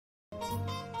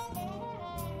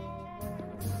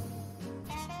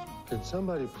Can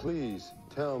somebody please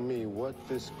tell me what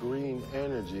this green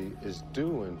energy is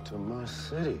doing to my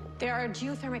city? There are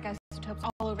geothermic isotopes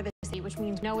all over the city, which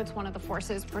means no, it's one of the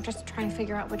forces. We're just trying to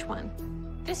figure out which one.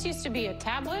 This used to be a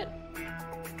tablet.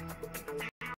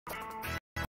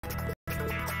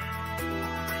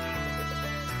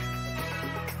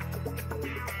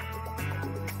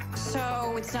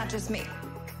 So it's not just me.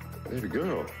 Baby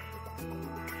girl,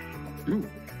 you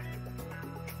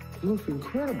look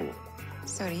incredible.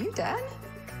 So do you, Dad?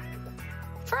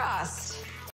 Frost.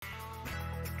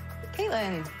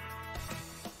 Caitlin.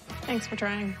 Thanks for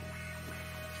trying.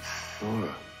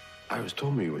 Laura, Iris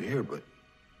told me you were here, but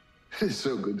it's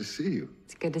so good to see you.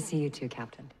 It's good to see you too,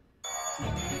 Captain.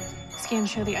 Scans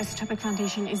show the isotopic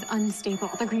foundation is unstable.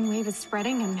 The green wave is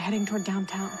spreading and heading toward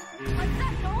downtown. What's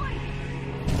that noise?